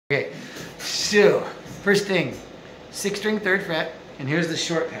Okay, so first thing, 6th string 3rd fret, and here's the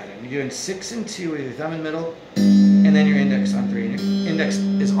short pattern. You're doing 6 and 2 with your thumb in middle, and then your index on 3. And your index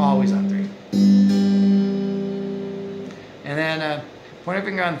is always on 3. And then pointer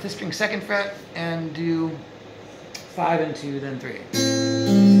finger on the 5th string 2nd fret, and do 5 and 2, then 3.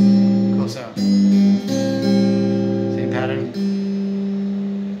 Cool, so same pattern.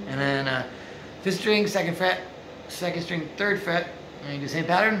 And then 5th string 2nd fret, 2nd string 3rd fret, and you do the same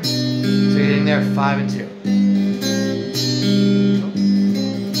pattern. So you're hitting there 5 and 2. Cool.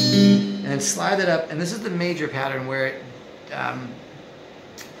 And then slide that up, and this is the major pattern where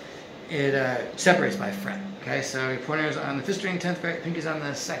it separates by fret. Okay, so your pointer is on the 5th string 10th fret, pinky's on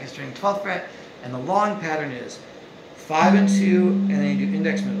the 2nd string 12th fret, and the long pattern is 5 and 2, and then you do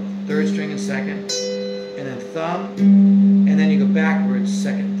index middle, 3rd string and 2nd, and then thumb, and then you go backwards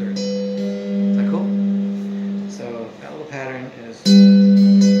 2nd, 3rd. Is that cool? So that little pattern is,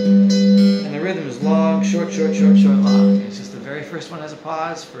 and the rhythm is long, short, short, short, short, long. It's just the very first one has a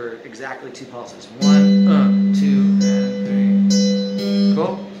pause for exactly 2 pulses. 1, 2, and 3.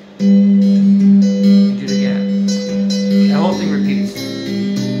 Cool? You do it again. That whole thing repeats.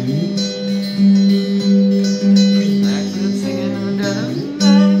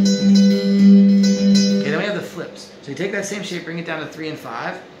 Okay, then we have the flips. So you take that same shape, bring it down to 3 and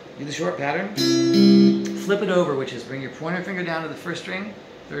 5. Do the short pattern, flip it over, which is bring your pointer finger down to the 1st string,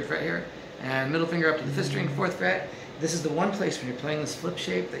 3rd fret here, and middle finger up to the 5th string, 4th fret. This is the one place when you're playing this flip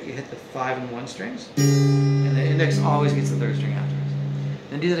shape that you hit the 5 and 1 strings, and the index always gets the 3rd string afterwards.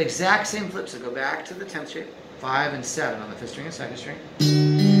 Then do that exact same flip, so go back to the 10th shape, 5 and 7 on the 5th string and 2nd string,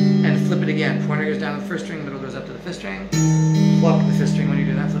 and flip it again. Pointer goes down to the 1st string, middle goes up to the 5th string, pluck the 5th string when you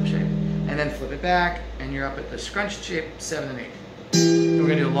do that flip shape, and then flip it back, and you're up at the scrunched shape, 7 and 8. And we're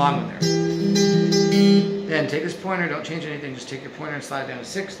going to do a long one there. Then take this pointer, don't change anything, just take your pointer and slide it down to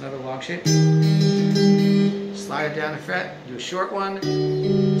 6, another long shape. Slide it down to fret, do a short one,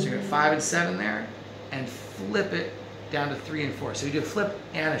 so you're at 5 and 7 there, and flip it down to 3 and 4. So you do a flip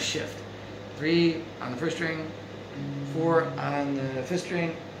and a shift. 3 on the 1st string, 4 on the 5th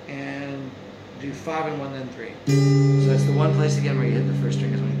string, and do 5 and 1, then 3. So that's the one place again where you hit the 1st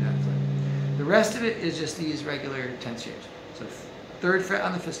string is when you do that flip. The rest of it is just these regular 10th shapes. So 3rd fret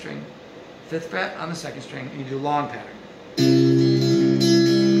on the 5th string, 5th fret on the 2nd string, and you do a long pattern.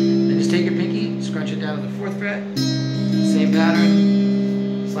 Then just take your pinky, scrunch it down to the 4th fret, same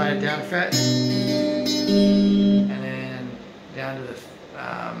pattern, slide it down a fret, and then down to the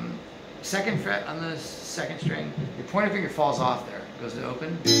 2nd fret on the 2nd string. Your pointer finger falls off there, it goes to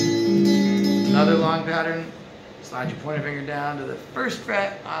open. Another long pattern, slide your pointer finger down to the 1st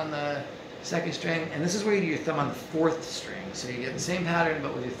fret on the 2nd string, and this is where you do your thumb on the 4th string. So you get the same pattern,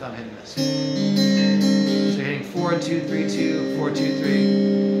 but with your thumb hitting this. So you're hitting 4, 2, 3, 2, 4, 2,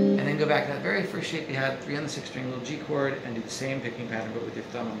 3, and then go back to that very first shape you had, 3 on the 6th string, little G chord, and do the same picking pattern, but with your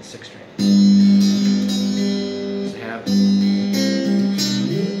thumb on the 6th string.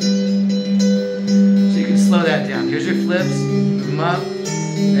 So you can slow that down. Here's your flips, move them up,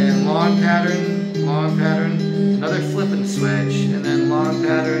 and long pattern, another flip and switch, and then long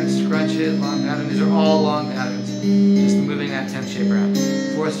pattern, scrunch it, long pattern. These are all long patterns. Just moving that 10th shape around.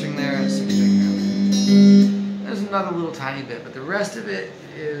 4th string there and 6th string there. There's another little tiny bit, but the rest of it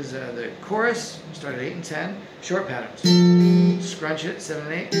is the chorus. Start at 8 and 10. Short patterns. Scrunch it, 7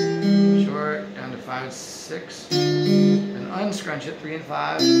 and 8. Short, down to 5 and 6. Then unscrunch it, 3 and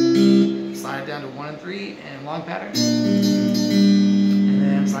 5. Slide it down to 1 and 3, and long pattern. And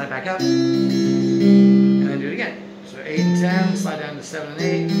then slide it back up. And then do it again. So 8 and 10, slide down to 7 and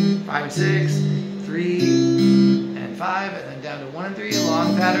 8, 5 and 6, 3 and 5, and then down to 1 and 3, a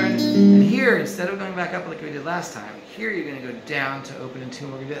long pattern. And here, instead of going back up like we did last time, here you're going to go down to open and 2,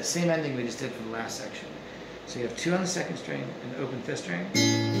 and we're going to do that same ending we just did for the last section. So you have 2 on the 2nd string and open 5th string,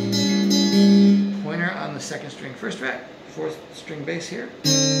 pointer on the 2nd string 1st fret, 4th string bass here,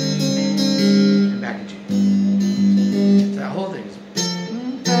 and back to G. So that whole thing is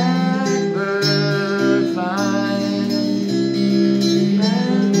Blackbird flying,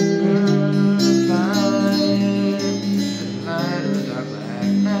 Blackbird flying, the light of the dark black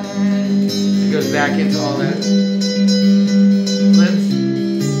night. It goes back into all that flips.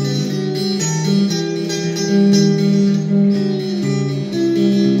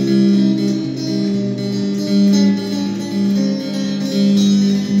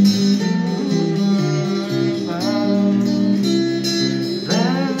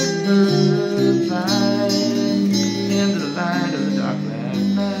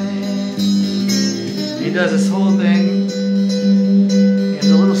 He does this whole thing, and a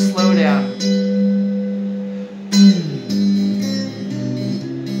little slowdown.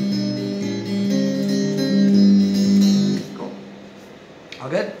 All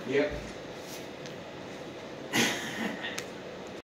good? Yep.